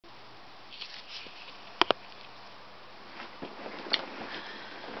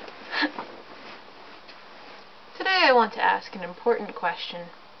want to ask an important question.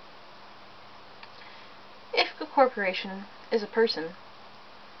 If a corporation is a person,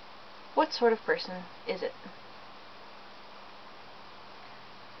 what sort of person is it?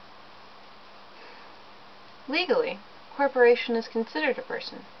 Legally, a corporation is considered a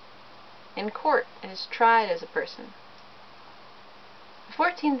person. In court, it is tried as a person. The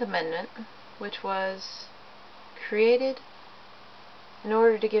 14th Amendment, which was created in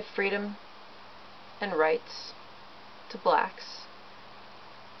order to give freedom and rights to blacks,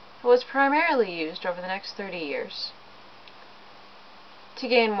 was primarily used over the next 30 years to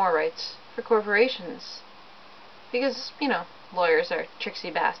gain more rights for corporations because, lawyers are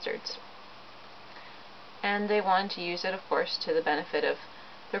tricksy bastards. And they wanted to use it, of course, to the benefit of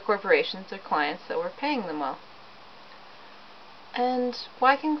their corporations, their clients that were paying them well. And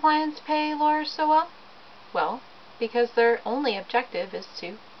why can clients pay lawyers so well? Well, because their only objective is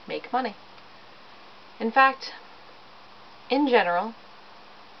to make money. In fact, in general,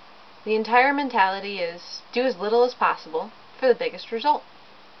 the entire mentality is do as little as possible for the biggest result.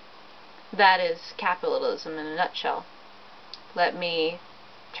 That is capitalism in a nutshell. Let me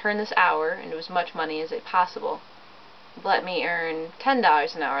turn this hour into as much money as possible. Let me earn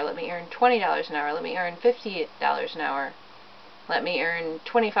 $10 an hour, let me earn $20 an hour, let me earn $50 an hour, let me earn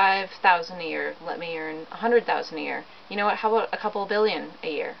 $25,000 a year, let me earn $100,000 a year. You know what, how about a couple billion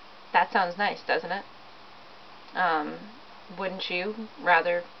a year? That sounds nice, doesn't it? Wouldn't you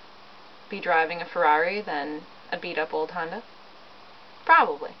rather be driving a Ferrari than a beat-up old Honda?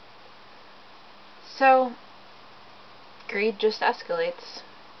 Probably. So, greed just escalates.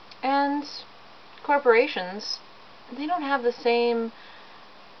 And corporations, they don't have the same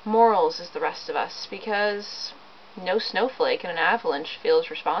morals as the rest of us because no snowflake in an avalanche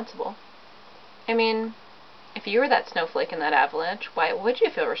feels responsible. I mean, if you were that snowflake in that avalanche, why would you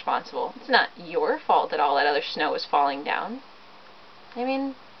feel responsible? It's not your fault that all that other snow is falling down. I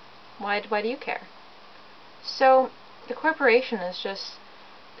mean, why do you care? So, the corporation is just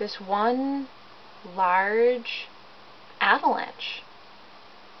this one large avalanche.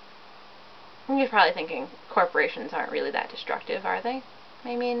 You're probably thinking, corporations aren't really that destructive, are they?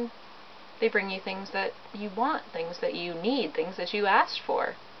 I mean, they bring you things that you want, things that you need, things that you asked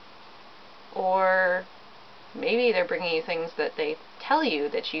for. Or maybe they're bringing you things that they tell you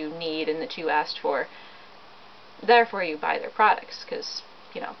that you need and that you asked for. Therefore you buy their products, because,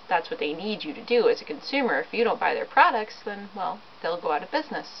 that's what they need you to do as a consumer. If you don't buy their products, then, well, they'll go out of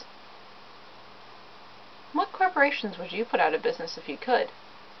business. What corporations would you put out of business if you could?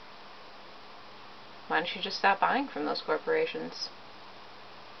 Why don't you just stop buying from those corporations?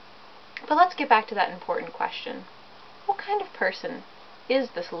 But let's get back to that important question. What kind of person is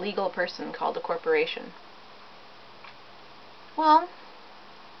this legal person called a corporation? Well,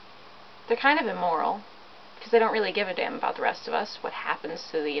 they're kind of immoral, because they don't really give a damn about the rest of us, what happens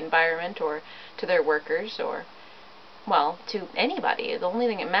to the environment or to their workers or, well, to anybody. The only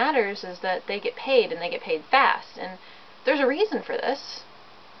thing that matters is that they get paid, and they get paid fast. And there's a reason for this,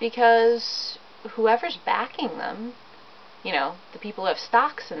 because whoever's backing them, the people who have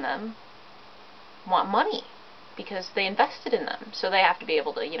stocks in them, want money because they invested in them. So they have to be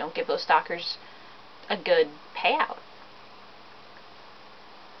able to, give those stockers a good payout.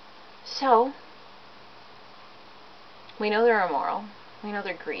 So, we know they're immoral. We know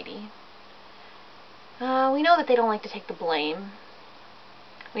they're greedy. We know that they don't like to take the blame.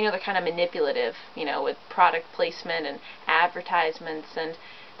 We know they're kind of manipulative, with product placement and advertisements, and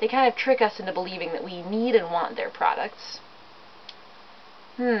they kind of trick us into believing that we need and want their products.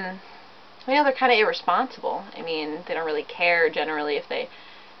 We know they're kind of irresponsible. I mean, they don't really care generally if they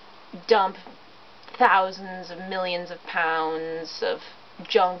dump thousands of millions of pounds of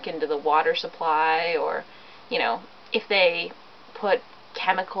junk into the water supply, or, if they put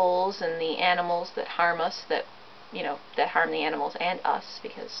chemicals in the animals that harm us, that harm the animals and us,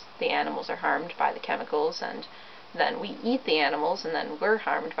 because the animals are harmed by the chemicals, and then we eat the animals, and then we're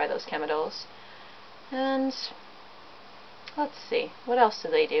harmed by those chemicals. And let's see, what else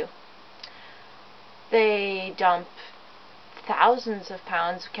do? They dump thousands of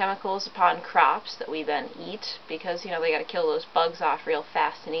pounds of chemicals upon crops that we then eat, because, they gotta kill those bugs off real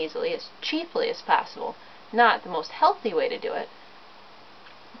fast and easily, as cheaply as possible. Not the most healthy way to do it.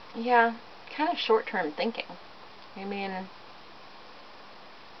 Yeah, kind of short-term thinking. I mean,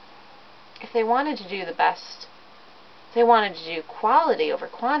 if they wanted to do the best, if they wanted to do quality over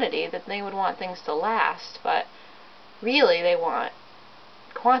quantity, then they would want things to last, but really they want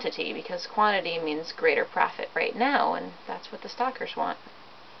quantity, because quantity means greater profit right now, and that's what the stockers want.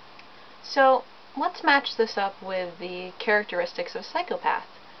 So, let's match this up with the characteristics of a psychopath.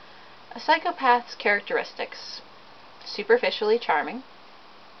 A psychopath's characteristics. superficially charming,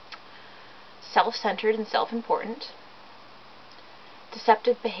 self-centered and self-important,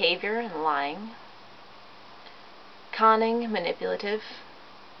 deceptive behavior and lying, conning, manipulative,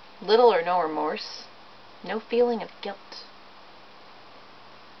 little or no remorse, no feeling of guilt,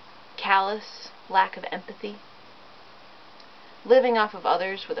 callous, lack of empathy, living off of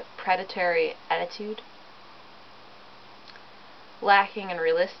others with a predatory attitude, lacking in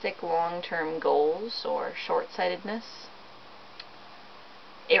realistic long-term goals or short-sightedness,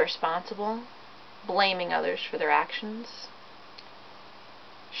 irresponsible, blaming others for their actions,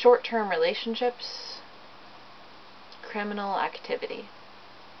 short-term relationships, criminal activity.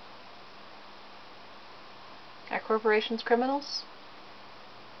 Are corporations criminals?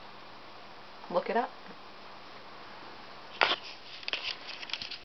 Look it up.